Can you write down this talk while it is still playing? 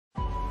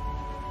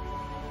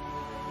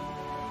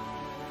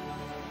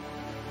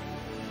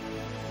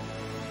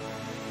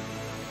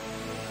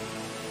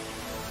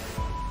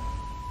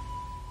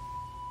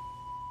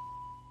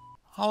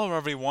Hello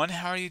everyone,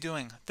 how are you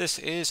doing? This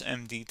is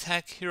MD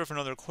Tech here with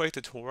another quick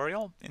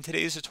tutorial. In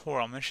today's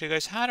tutorial, I'm going to show you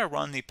guys how to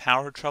run the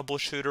Power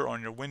Troubleshooter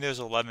on your Windows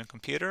 11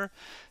 computer.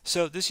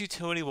 So this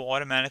utility will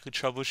automatically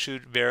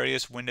troubleshoot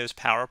various Windows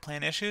power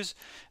plant issues,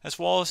 as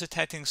well as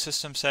detecting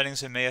system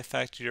settings that may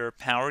affect your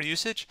power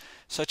usage,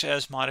 such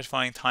as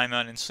modifying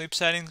timeout and sleep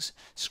settings,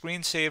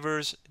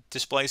 screensavers,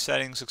 display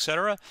settings,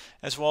 etc.,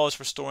 as well as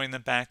restoring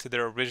them back to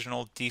their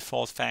original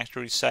default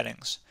factory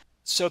settings.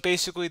 So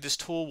basically this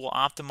tool will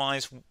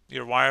optimize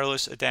your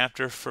wireless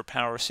adapter for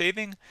power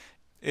saving.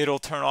 It'll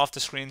turn off the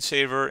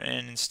screensaver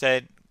and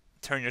instead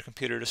turn your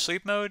computer to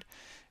sleep mode.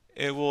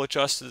 It will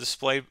adjust the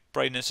display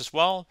brightness as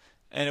well,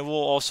 and it will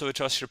also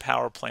adjust your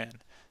power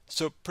plan.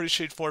 So pretty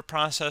straightforward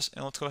process,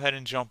 and let's go ahead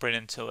and jump right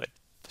into it.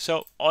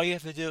 So all you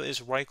have to do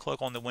is right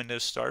click on the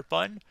Windows Start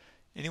button,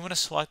 and you want to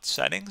select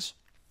Settings.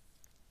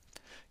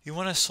 You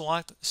want to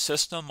select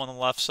System on the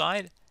left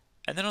side,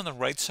 and then on the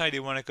right side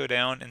you want to go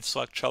down and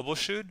select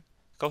Troubleshoot.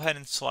 Go ahead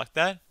and select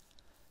that.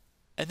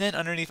 And then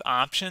underneath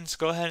Options,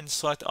 go ahead and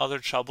select Other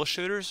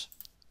Troubleshooters.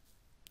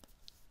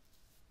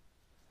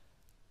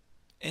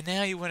 And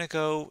now you want to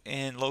go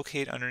and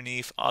locate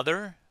underneath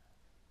Other.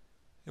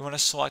 You want to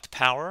select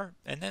Power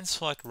and then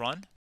select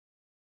Run.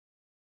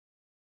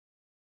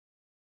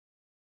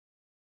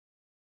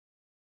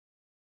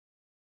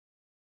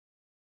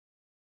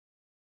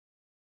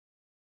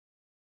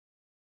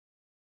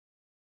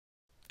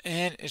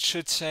 And it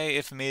should say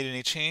if it made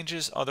any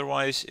changes,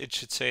 otherwise it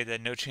should say that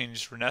no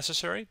changes were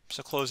necessary.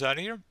 So close out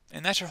of here,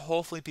 and that should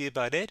hopefully be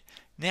about it.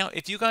 Now,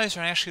 if you guys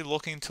are actually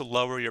looking to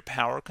lower your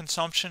power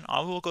consumption, I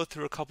will go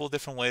through a couple of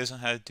different ways on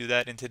how to do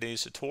that in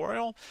today's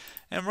tutorial,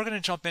 and we're going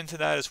to jump into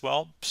that as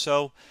well.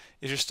 So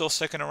if you're still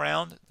sticking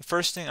around, the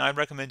first thing I'd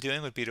recommend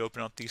doing would be to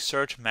open up the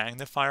search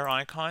magnifier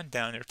icon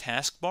down your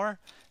taskbar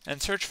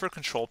and search for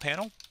Control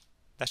Panel.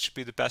 That should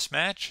be the best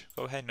match.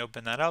 Go ahead and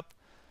open that up.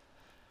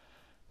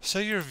 So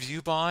your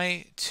view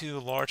by to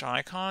large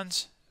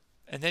icons,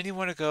 and then you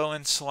want to go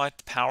and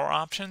select power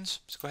options.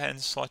 So go ahead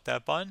and select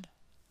that button.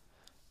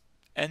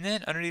 And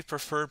then underneath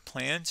preferred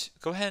plans,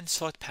 go ahead and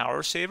select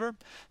power saver.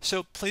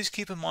 So please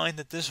keep in mind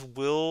that this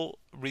will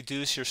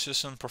reduce your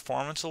system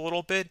performance a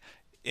little bit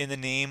in the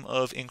name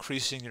of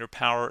increasing your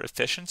power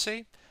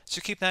efficiency. So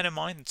keep that in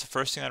mind. It's the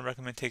first thing I'd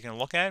recommend taking a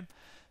look at.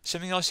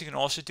 Something else you can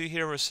also do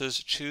here where it says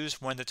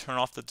choose when to turn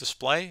off the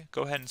display.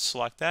 Go ahead and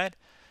select that.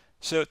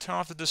 So turn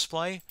off the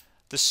display.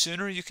 The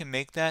sooner you can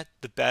make that,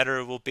 the better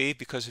it will be,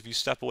 because if you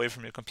step away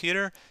from your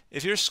computer,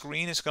 if your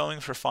screen is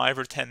going for 5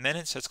 or 10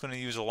 minutes, that's going to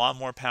use a lot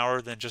more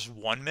power than just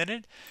 1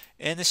 minute.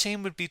 And the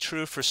same would be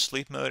true for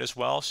sleep mode as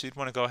well, so you'd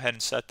want to go ahead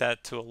and set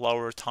that to a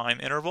lower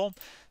time interval.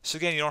 So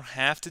again, you don't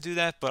have to do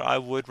that, but I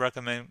would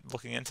recommend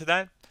looking into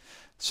that.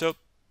 So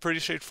pretty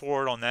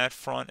straightforward on that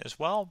front as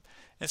well.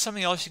 And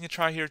something else you can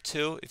try here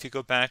too, if you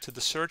go back to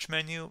the search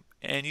menu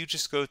and you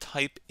just go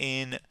type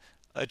in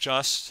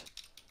adjust,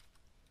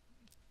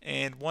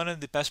 and one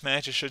of the best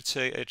matches should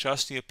say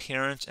adjust the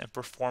appearance and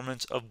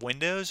performance of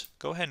Windows.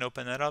 Go ahead and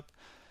open that up.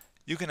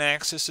 You can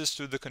access this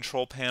through the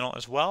control panel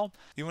as well.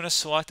 You want to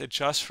select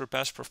adjust for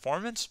best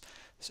performance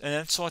and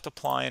then select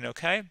apply and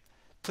OK.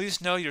 Please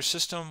know your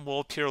system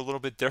will appear a little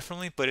bit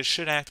differently, but it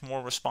should act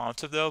more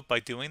responsive though by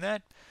doing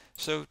that.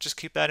 So just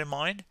keep that in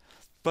mind.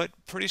 But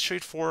pretty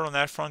straightforward on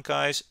that front,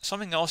 guys.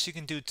 Something else you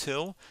can do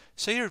too,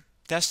 say your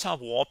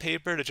desktop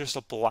wallpaper to just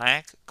a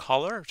black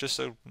color, just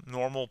a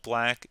normal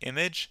black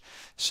image.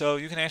 So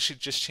you can actually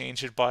just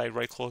change it by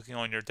right clicking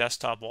on your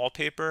desktop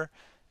wallpaper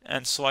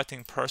and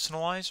selecting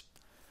personalize.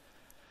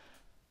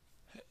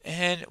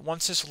 And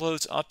once this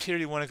loads up here,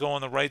 you want to go on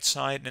the right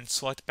side and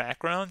select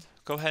background.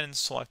 Go ahead and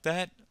select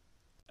that.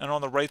 And on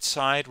the right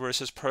side where it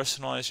says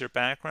personalize your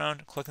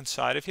background, click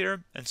inside of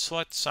here and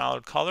select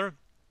solid color.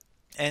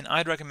 And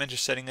I'd recommend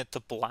just setting it to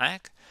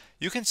black.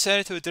 You can set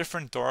it to a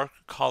different dark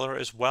color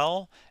as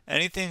well.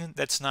 Anything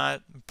that's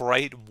not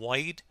bright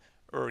white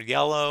or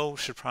yellow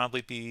should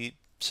probably be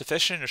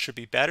sufficient or should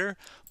be better.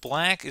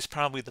 Black is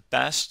probably the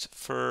best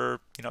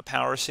for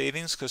power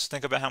savings, because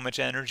think about how much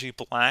energy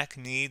black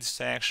needs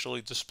to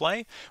actually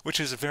display, which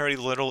is very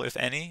little if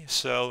any.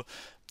 So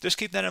just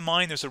keep that in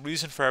mind. There's a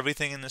reason for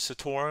everything in this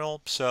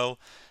tutorial, so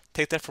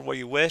take that for what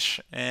you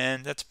wish,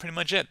 and that's pretty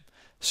much it.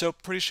 So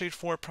pretty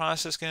straightforward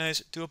process,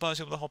 guys. Do hope I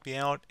was able to help you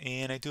out,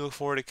 and I do look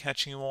forward to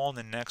catching you all in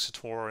the next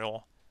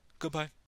tutorial. Goodbye.